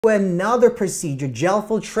another procedure, gel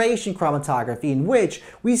filtration chromatography, in which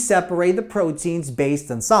we separate the proteins based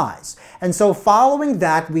on size. And so following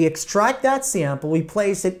that, we extract that sample, we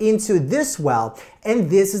place it into this well, and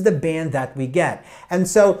this is the band that we get. And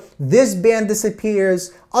so this band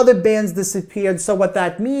disappears, other bands disappear. So what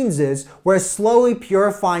that means is we're slowly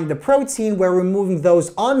purifying the protein, we're removing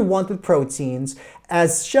those unwanted proteins,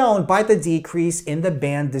 as shown by the decrease in the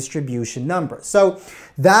band distribution number. So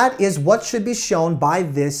that is what should be shown by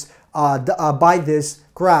this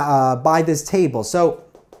table. So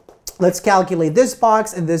let's calculate this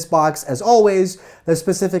box and this box. As always, the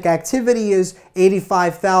specific activity is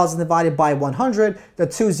 85,000 divided by 100. The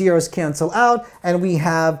two zeros cancel out, and we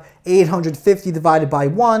have 850 divided by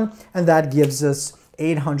 1, and that gives us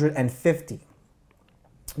 850.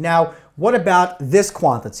 Now, what about this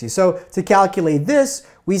quantity? So to calculate this,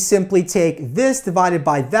 we simply take this divided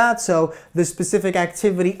by that, so the specific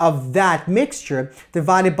activity of that mixture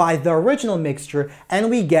divided by the original mixture, and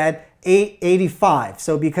we get 85.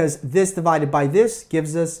 So because this divided by this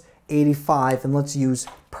gives us 85, and let's use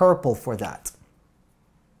purple for that.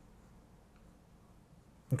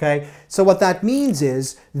 Okay, so what that means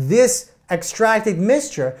is this extracted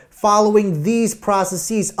mixture following these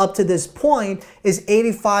processes up to this point is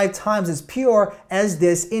 85 times as pure as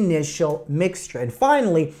this initial mixture. And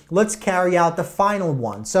finally, let's carry out the final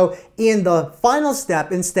one. So in the final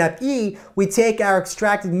step, in step E, we take our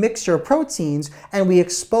extracted mixture of proteins and we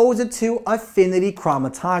expose it to affinity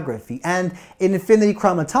chromatography. And in affinity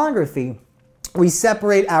chromatography, we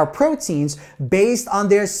separate our proteins based on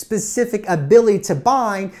their specific ability to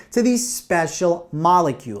bind to these special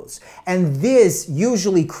molecules. And this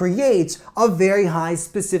usually creates a very high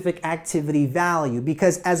specific activity value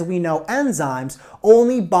because, as we know, enzymes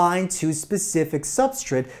only bind to specific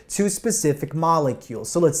substrate, to specific molecules.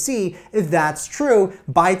 So let's see if that's true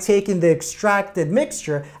by taking the extracted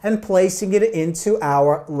mixture and placing it into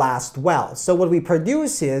our last well. So what we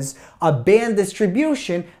produce is a band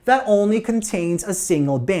distribution that only contains a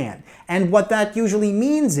single band. And what that usually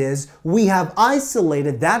means is we have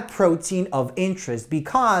isolated that protein of interest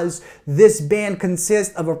because this band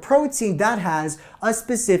consists of a protein that has a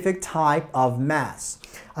specific type of mass,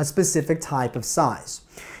 a specific type of size.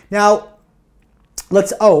 Now,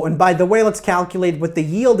 and by the way, let's calculate what the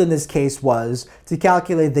yield in this case was. To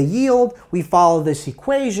calculate the yield, we follow this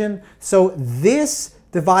equation. So this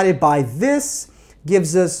divided by this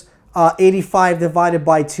gives us 85 divided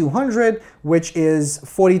by 200, which is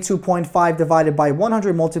 42.5 divided by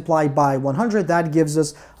 100 multiplied by 100. That gives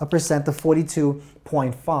us a percent of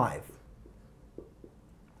 42.5.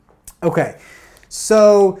 Okay,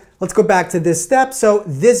 so let's go back to this step. So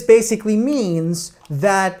this basically means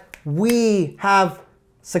that we have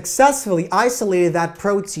successfully isolated that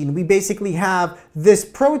protein. We basically have this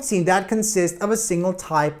protein that consists of a single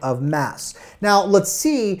type of mass. Now let's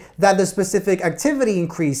see that the specific activity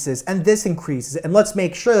increases and this increases, and let's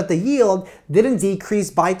make sure that the yield didn't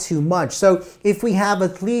decrease by too much. So if we have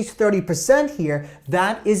at least 30% here,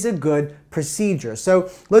 that is a good procedure.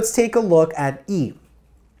 So let's take a look at E.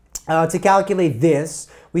 To calculate this,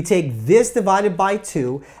 we take this divided by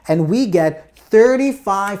 2 and we get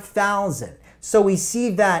 35,000. So we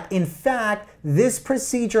see that, in fact, this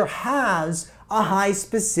procedure has a high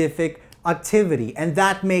specific activity. And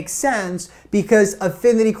that makes sense because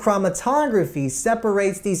affinity chromatography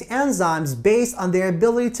separates these enzymes based on their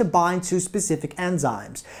ability to bind to specific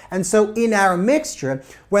enzymes. And so in our mixture,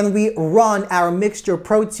 when we run our mixture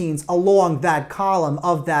proteins along that column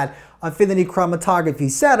of that affinity chromatography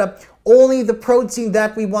setup, only the protein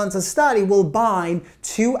that we want to study will bind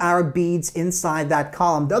to our beads inside that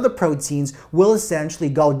column. The other proteins will essentially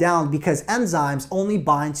go down because enzymes only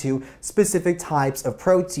bind to specific types of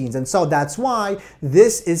proteins. And so that's why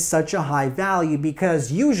this is such a high value,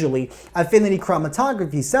 because usually affinity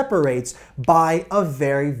chromatography separates by a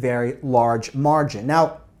very, very large margin.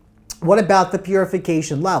 Now, what about the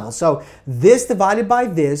purification level? So this divided by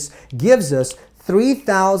this gives us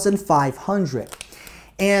 3,500.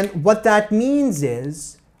 And what that means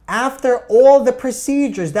is, after all the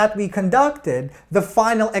procedures that we conducted, the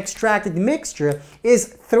final extracted mixture is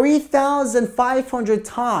 3,500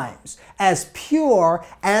 times as pure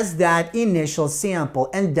as that initial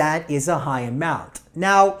sample, and that is a high amount.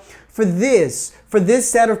 Now, for this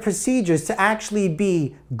set of procedures to actually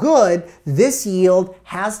be good, this yield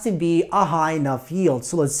has to be a high enough yield.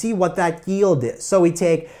 So let's see what that yield is. So we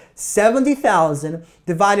take 70,000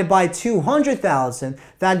 divided by 200,000,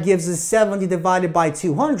 that gives us 70 divided by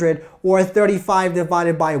 200, or 35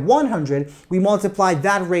 divided by 100. We multiply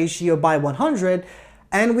that ratio by 100,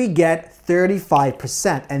 and we get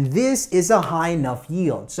 35%. And this is a high enough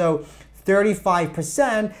yield. So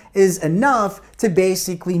 35% is enough to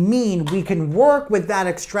basically mean we can work with that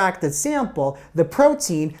extracted sample, the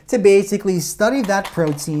protein, to basically study that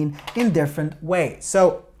protein in different ways.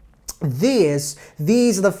 So these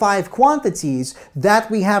are the 5 quantities that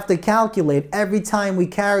we have to calculate every time we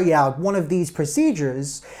carry out one of these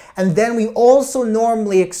procedures. And then we also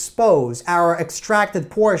normally expose our extracted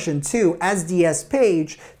portion to SDS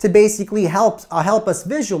page to basically help us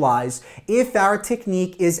visualize if our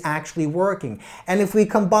technique is actually working. And if we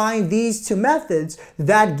combine these 2 methods,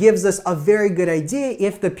 that gives us a very good idea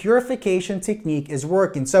if the purification technique is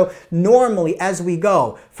working. So normally as we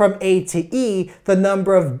go from A to E, the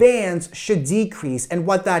number of bands should decrease. And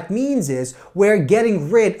what that means is we're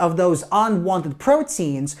getting rid of those unwanted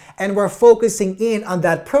proteins and we're focusing in on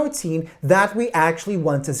that protein that we actually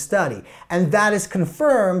want to study. And that is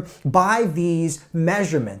confirmed by these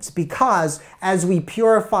measurements, because as we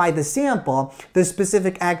purify the sample, the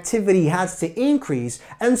specific activity has to increase,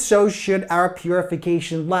 and so should our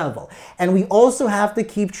purification level. And we also have to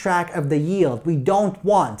keep track of the yield. We don't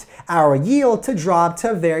want our yield to drop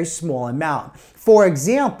to a very small amount. For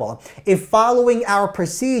example, if following our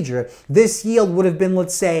procedure, this yield would have been,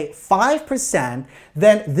 let's say, 5%,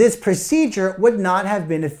 then this procedure would not have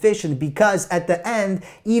been efficient, because at the end,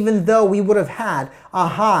 even though we would have had a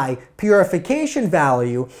high purification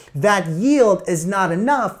value, that yield is not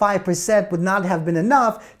enough. 5% would not have been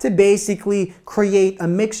enough to basically create a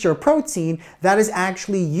mixture protein that is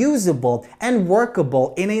actually usable and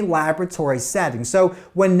workable in a laboratory setting. So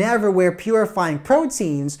whenever we're purifying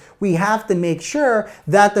proteins, we have to make sure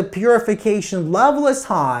that the purification level is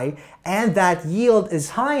high and that yield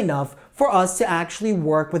is high enough for us to actually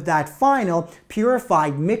work with that final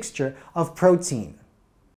purified mixture of protein.